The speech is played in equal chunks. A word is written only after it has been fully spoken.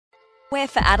We're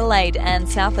for Adelaide and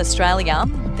South Australia.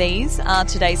 These are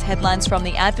today's headlines from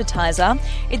The Advertiser.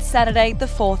 It's Saturday, the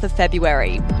 4th of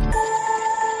February.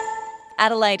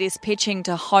 Adelaide is pitching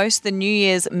to host the New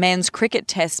Year's men's cricket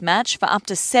test match for up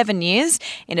to 7 years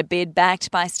in a bid backed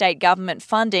by state government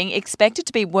funding expected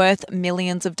to be worth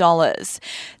millions of dollars.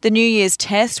 The New Year's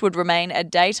test would remain a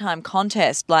daytime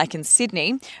contest like in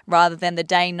Sydney rather than the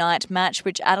day-night match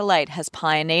which Adelaide has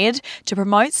pioneered to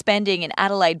promote spending in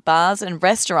Adelaide bars and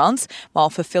restaurants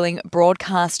while fulfilling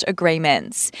broadcast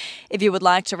agreements. If you would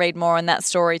like to read more on that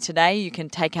story today, you can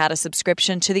take out a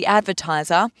subscription to The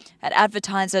Advertiser at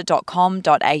advertiser.com.au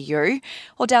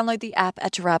or download the app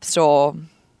at your app store.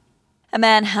 A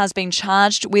man has been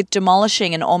charged with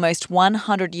demolishing an almost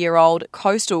 100-year-old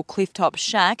coastal clifftop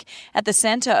shack at the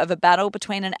centre of a battle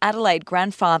between an Adelaide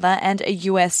grandfather and a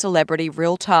US celebrity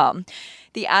realtor.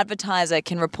 The Advertiser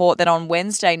can report that on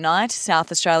Wednesday night,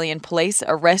 South Australian police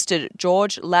arrested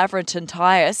George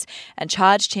Lavrentontius and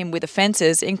charged him with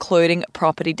offences including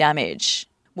property damage.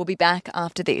 We'll be back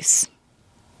after this.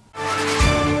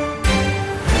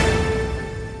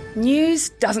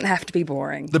 News doesn't have to be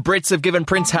boring. The Brits have given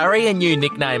Prince Harry a new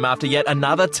nickname after yet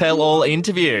another tell-all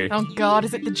interview. Oh God,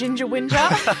 is it the Ginger Whinger?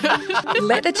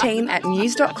 Let the team at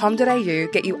news.com.au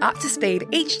get you up to speed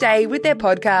each day with their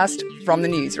podcast, From the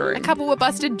Newsroom. A couple were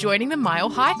busted joining the Mile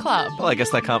High Club. Well, I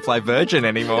guess they can't fly Virgin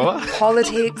anymore.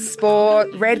 Politics,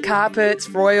 sport, red carpets,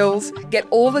 royals. Get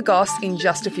all the goss in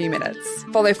just a few minutes.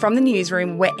 Follow From the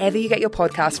Newsroom wherever you get your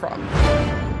podcast from.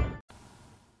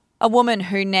 A woman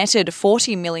who netted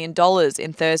 $40 million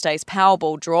in Thursday's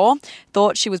Powerball draw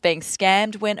thought she was being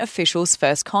scammed when officials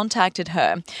first contacted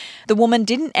her. The woman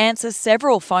didn't answer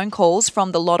several phone calls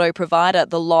from the lotto provider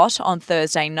The Lot on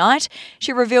Thursday night.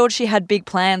 She revealed she had big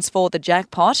plans for the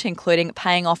jackpot, including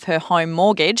paying off her home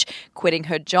mortgage, quitting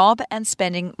her job and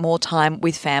spending more time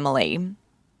with family.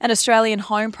 And Australian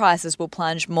home prices will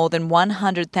plunge more than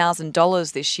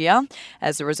 $100,000 this year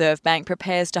as the Reserve Bank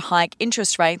prepares to hike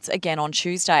interest rates again on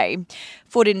Tuesday.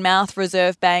 Foot-in-mouth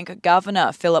Reserve Bank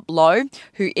Governor Philip Lowe,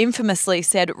 who infamously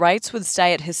said rates would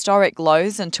stay at historic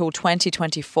lows until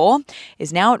 2024,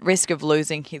 is now at risk of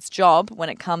losing his job when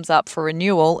it comes up for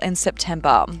renewal in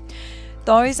September.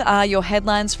 Those are your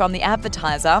headlines from The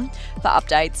Advertiser. For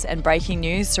updates and breaking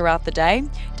news throughout the day,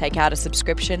 take out a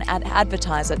subscription at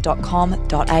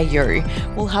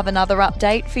advertiser.com.au. We'll have another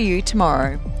update for you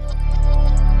tomorrow.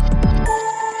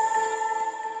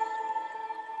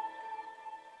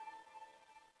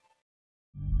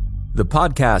 The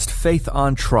podcast Faith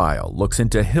on Trial looks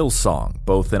into Hillsong,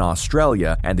 both in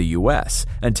Australia and the US,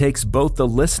 and takes both the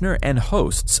listener and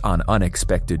hosts on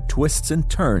unexpected twists and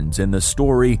turns in the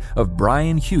story of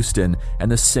Brian Houston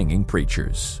and the Singing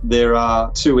Preachers. There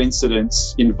are two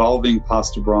incidents involving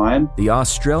Pastor Brian. The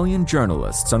Australian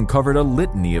journalists uncovered a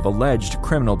litany of alleged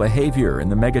criminal behavior in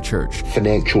the megachurch.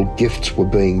 Financial gifts were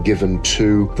being given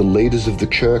to the leaders of the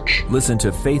church. Listen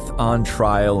to Faith on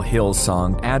Trial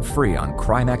Hillsong ad-free on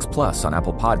Crimex Plus on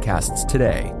Apple Podcasts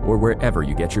today or wherever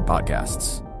you get your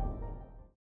podcasts.